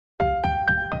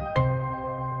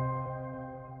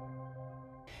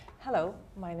Hello,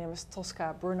 my name is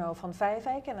Tosca Bruno van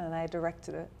Vijvijken and I direct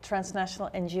the Transnational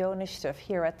NGO Initiative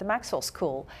here at the Maxwell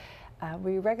School.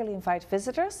 We regularly invite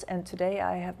visitors, and today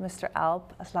I have Mr.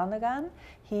 Aslandogan.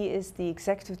 He is the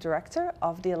Executive Director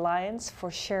of the Alliance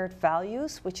for Shared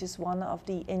Values, which is one of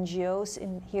the NGOs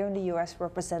here in the US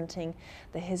representing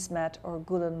the Hizmet or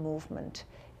Gulen movement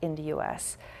in the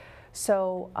US.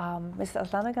 So, Mr.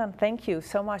 Aslandogan, thank you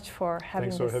so much for having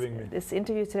this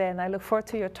interview today, and I look forward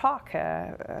to your talk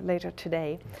later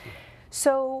today.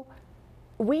 So,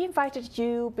 we invited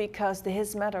you because the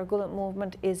Hizmet or Gulen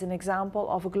movement is an example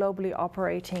of a globally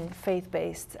operating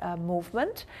faith-based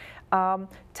movement.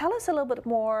 Tell us a little bit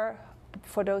more,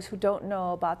 for those who don't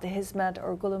know, about the Hizmet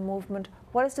or Gulen movement.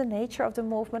 What is the nature of the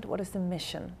movement? What is the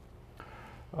mission?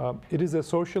 It is a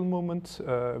social movement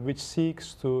which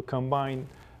seeks to combine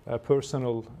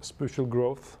personal spiritual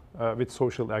growth with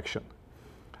social action.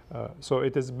 So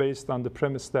it is based on the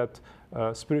premise that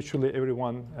spiritually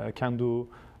everyone can do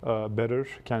better,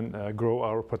 can grow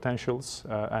our potentials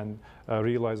and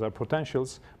realize our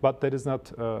potentials, but that is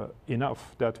not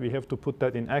enough, that we have to put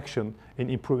that in action in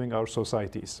improving our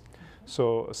societies.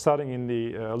 So starting in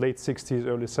the late 60s,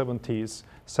 early 70s,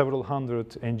 several hundred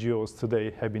NGOs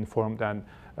today have been formed, and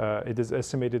it is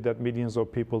estimated that millions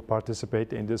of people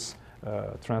participate in this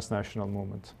transnational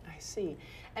movement. I see.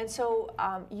 And so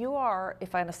you are,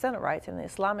 if I understand it right, an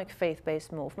Islamic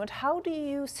faith-based movement. How do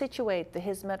you situate the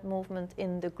Hizmet movement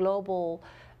in the global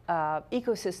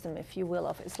ecosystem, if you will,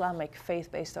 of Islamic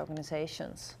faith-based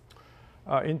organizations?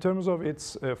 In terms of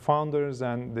its founders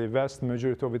and the vast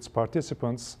majority of its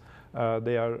participants,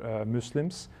 they are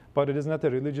Muslims, but it is not a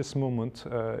religious movement.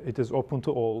 It is open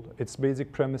to all. Its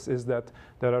basic premise is that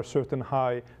there are certain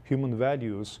high human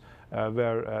values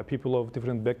where people of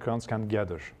different backgrounds can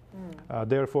gather.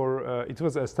 Therefore, it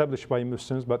was established by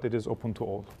Muslims, but it is open to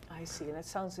all. I see, and it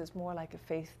sounds more like a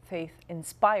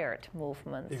faith-inspired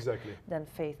movement than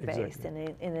faith-based in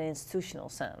an institutional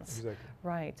sense. Exactly.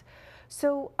 Right.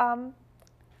 So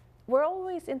we're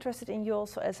always interested in you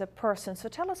also as a person. So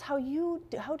tell us how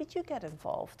did you get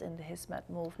involved in the Hizmet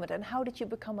movement, and how did you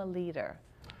become a leader?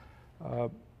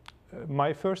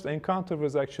 My first encounter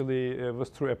was actually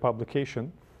through a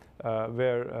publication.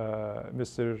 Where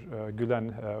Mr.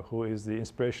 Gülen, who is the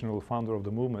inspirational founder of the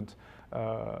movement,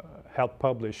 helped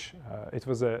publish. It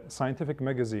was a scientific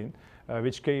magazine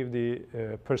which gave the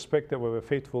perspective of a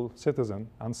faithful citizen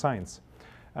on science.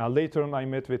 Later on, I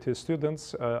met with his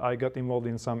students. I got involved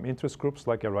in some interest groups,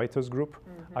 like a writers group.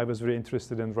 I was very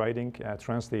interested in writing,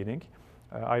 translating.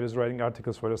 I was writing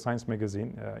articles for a science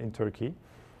magazine in Turkey.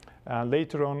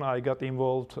 Later on, I got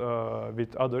involved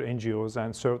with other NGOs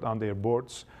and served on their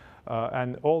boards.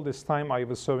 And all this time I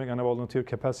was serving on a volunteer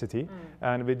capacity,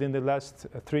 and within the last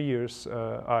 3 years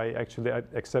I actually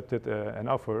accepted an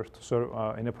offer to serve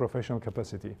in a professional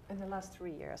capacity. In the last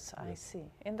 3 years, yes. I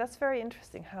see. And that's very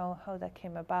interesting how that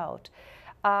came about.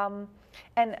 And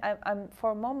for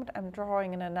a moment I'm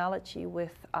drawing an analogy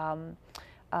with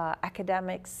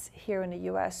academics here in the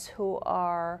US who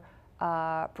are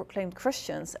proclaimed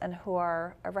Christians and who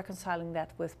are reconciling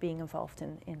that with being involved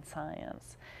in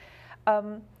science.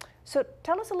 So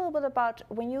tell us a little bit about,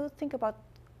 when you think about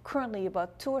currently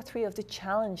about 2 or 3 of the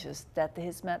challenges that the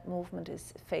Hizmet movement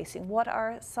is facing, what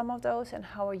are some of those and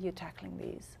how are you tackling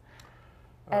these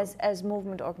as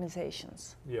movement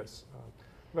organizations? Yes.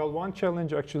 Well, one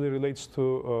challenge actually relates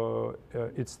to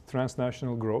its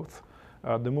transnational growth.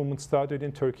 The movement started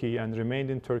in Turkey and remained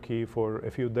in Turkey for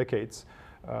a few decades.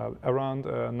 Around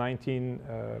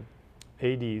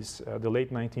 1980s, the late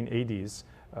 1980s,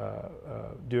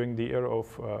 during the era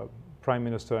of Prime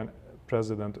Minister and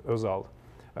President Özal,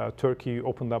 Turkey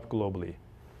opened up globally.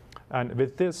 And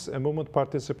with this, movement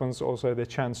participants also had a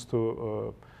chance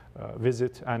to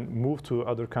visit and move to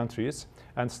other countries.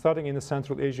 And starting in the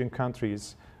Central Asian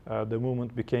countries, the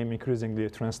movement became increasingly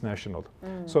transnational.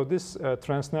 So this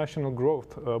transnational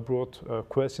growth brought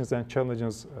questions and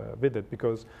challenges with it,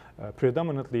 because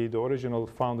predominantly the original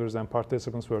founders and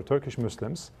participants were Turkish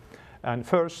Muslims. And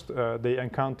first, they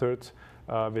encountered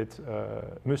with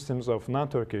Muslims of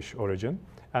non-Turkish origin,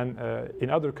 and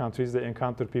in other countries they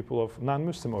encountered people of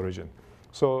non-Muslim origin.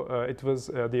 So it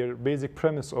was their basic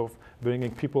premise of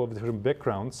bringing people of different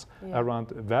backgrounds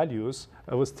around values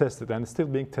was tested and still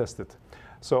being tested.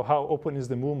 So how open is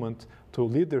the movement to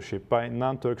leadership by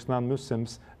non-Turks,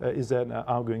 non-Muslims is an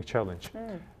ongoing challenge.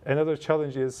 Another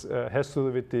challenge has to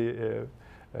do with the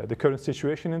current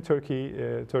situation in Turkey.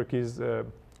 Turkey's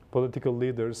political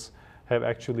leaders have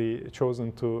actually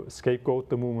chosen to scapegoat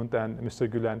the movement and Mr.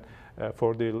 Gülen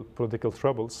for the political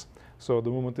troubles. So the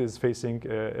movement is facing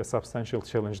a substantial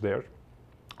challenge there.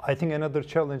 I think another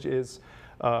challenge is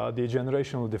the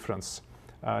generational difference.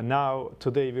 Now,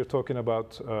 today, we're talking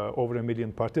about over 1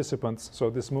 million participants. So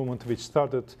this movement, which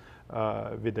started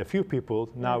with a few people,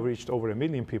 now reached over 1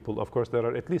 million people. Of course, there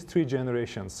are at least 3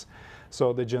 generations.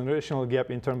 So the generational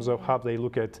gap in terms of how they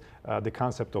look at the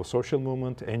concept of social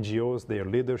movement, NGOs, their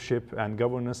leadership and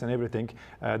governance and everything,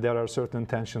 there are certain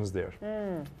tensions there.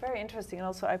 Very interesting. And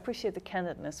also, I appreciate the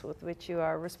candidness with which you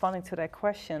are responding to that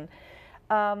question.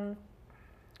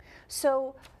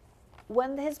 So,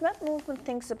 when the Hizmet movement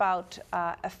thinks about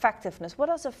effectiveness, what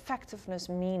does effectiveness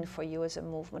mean for you as a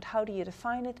movement? How do you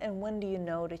define it, and when do you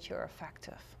know that you're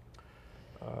effective?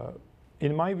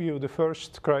 In my view, the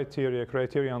first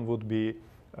criterion would be,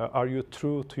 are you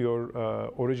true to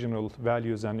your original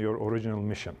values and your original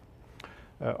mission?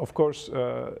 Of course,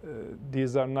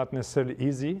 these are not necessarily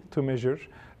easy to measure,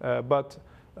 but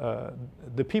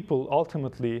the people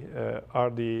ultimately are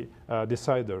the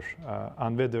decider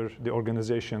on whether the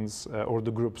organizations or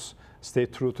the groups stay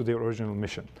true to their original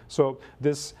mission. So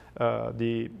this,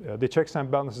 the checks and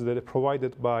balances that are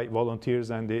provided by volunteers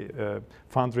and the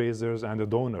fundraisers and the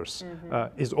donors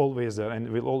is always there and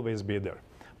will always be there.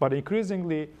 But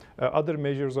increasingly, other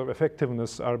measures of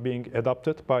effectiveness are being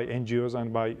adopted by NGOs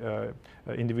and by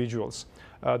individuals.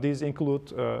 These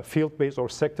include field-based or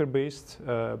sector-based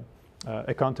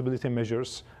accountability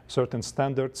measures, certain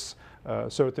standards,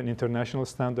 certain international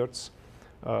standards,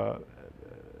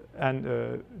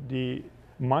 and the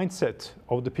mindset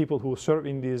of the people who serve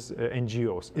in these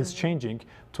NGOs is changing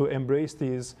to embrace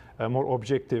these more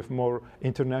objective, more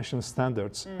international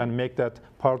standards and make that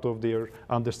part of their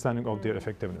understanding of their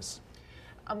effectiveness.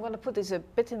 I'm going to put this a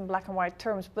bit in black and white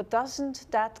terms, but doesn't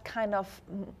that kind of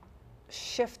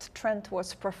shift trend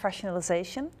towards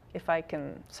professionalization, if I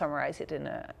can summarize it in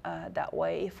that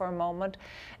way for a moment?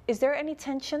 Is there any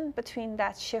tension between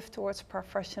that shift towards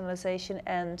professionalization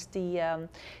and the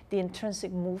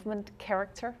intrinsic movement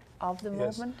character of the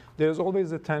movement? There's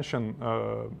always a tension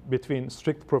between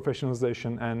strict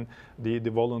professionalization and the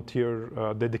volunteer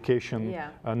dedication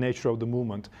nature of the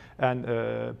movement.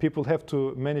 And people have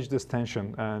to manage this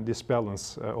tension and this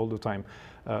balance all the time.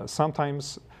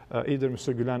 Sometimes either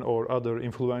Mr. Gülen or other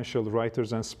influential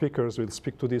writers and speakers will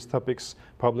speak to these topics,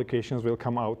 publications will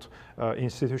come out,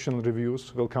 institutional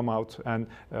reviews will come out, and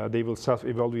they will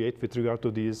self-evaluate with regard to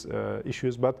these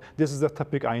issues. But this is a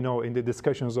topic I know in the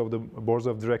discussions of the boards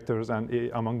of directors and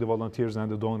among the volunteers and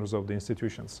the donors of the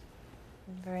institutions.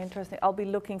 Very interesting. I'll be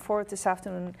looking forward this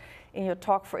afternoon in your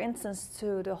talk, for instance,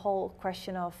 to the whole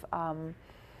question of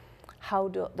how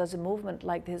does a movement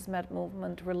like the Hizmet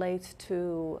movement relate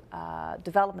to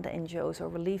development NGOs or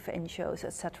relief NGOs,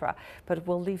 etc. But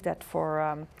we'll leave that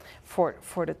for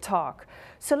the talk.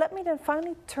 So let me then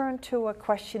finally turn to a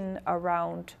question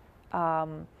around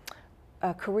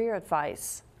career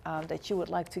advice that you would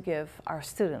like to give our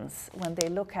students when they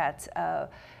look at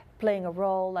playing a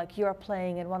role like you're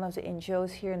playing in one of the NGOs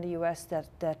here in the US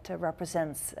that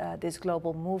represents this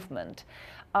global movement.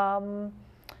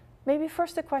 Maybe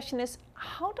first the question is,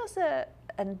 how does a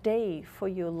day for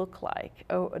you look like,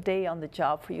 or a day on the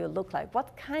job for you look like?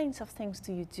 What kinds of things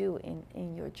do you do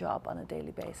in your job on a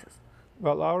daily basis?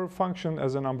 Well, our function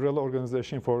as an umbrella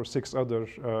organization for 6 other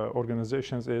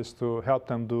organizations is to help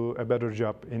them do a better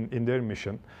job in their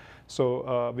mission.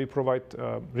 So we provide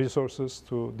resources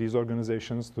to these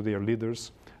organizations, to their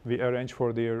leaders. We arrange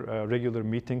for their regular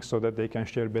meetings so that they can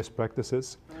share best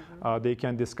practices. They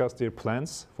can discuss their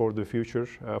plans for the future,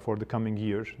 for the coming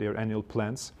year, their annual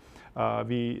plans.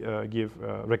 We give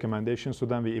recommendations to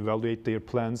them. We evaluate their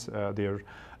plans, their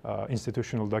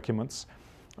institutional documents.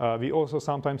 We also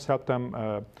sometimes help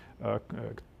them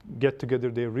get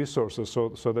together their resources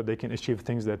so that they can achieve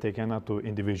things that they cannot do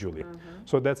individually.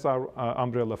 So that's our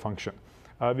umbrella function.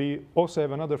 We also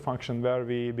have another function where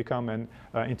we become an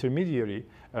intermediary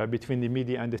between the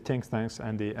media and the think tanks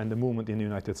and the movement in the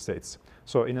United States.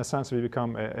 So in a sense, we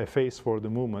become a face for the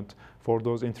movement, for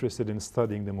those interested in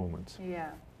studying the movement.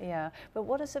 Yeah. But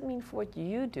what does it mean for what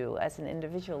you do as an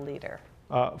individual leader?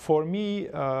 For me,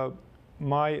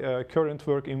 my current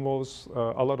work involves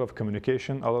a lot of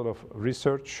communication, a lot of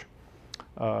research,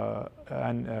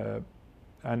 and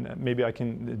maybe I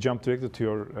can jump directly to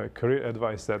your career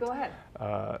advice. That, go ahead.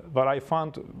 What I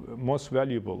found most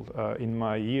valuable in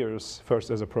my years,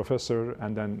 first as a professor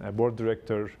and then a board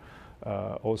director,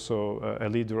 also a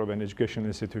leader of an education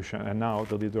institution, and now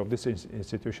the leader of this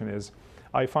institution, is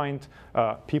I find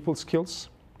people skills,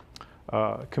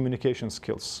 communication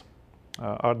skills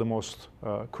are the most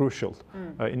crucial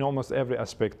in almost every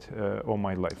aspect of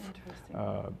my life.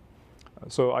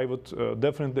 So I would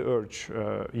definitely urge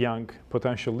young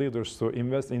potential leaders to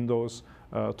invest in those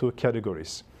 2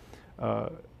 categories.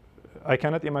 I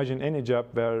cannot imagine any job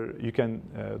where you can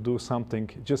do something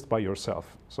just by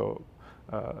yourself. So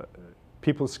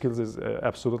people skills is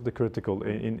absolutely critical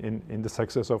in the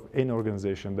success of any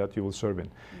organization that you will serve in.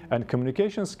 And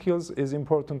communication skills is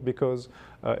important because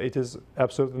it is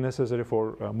absolutely necessary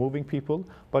for moving people,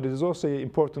 but it is also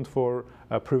important for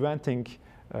preventing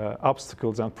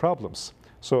obstacles and problems.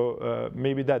 So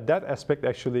maybe that aspect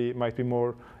actually might be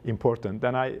more important.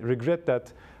 And I regret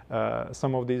that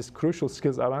some of these crucial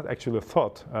skills are not actually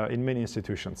taught in many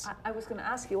institutions. I was going to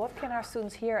ask you, what can our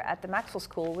students here at the Maxwell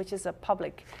School, which is a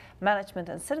public management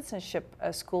and citizenship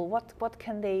school, what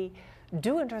can they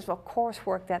do in terms of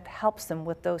coursework that helps them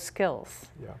with those skills?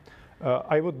 Yeah,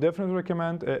 I would definitely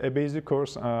recommend a basic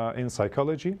course in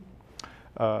psychology,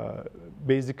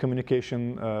 basic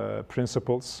communication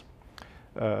principles.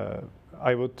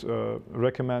 I would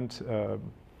recommend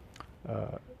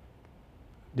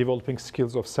developing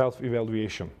skills of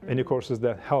self-evaluation, any courses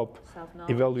that help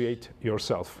evaluate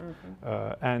yourself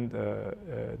and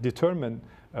determine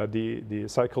the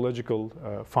psychological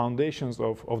foundations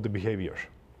of the behavior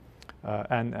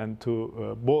and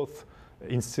to both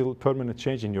instill permanent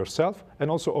change in yourself and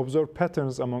also observe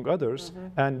patterns among others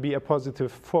and be a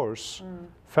positive force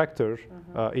factor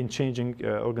in changing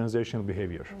organizational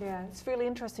behavior. Yeah, it's really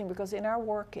interesting because in our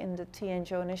work in the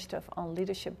TNGO initiative on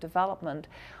leadership development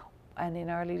and in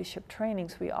our leadership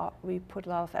trainings, we put a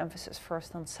lot of emphasis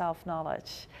first on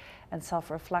self-knowledge and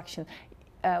self-reflection.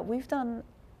 We've done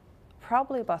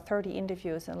probably about 30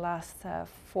 interviews in the last 4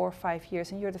 or 5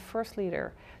 years, and you're the first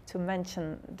leader to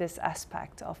mention this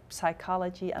aspect of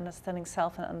psychology, understanding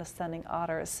self and understanding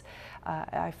others.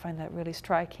 I find that really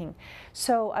striking.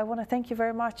 So I want to thank you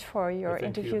very much for your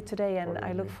interview today, and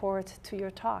I look forward to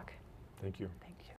your talk. Thank you.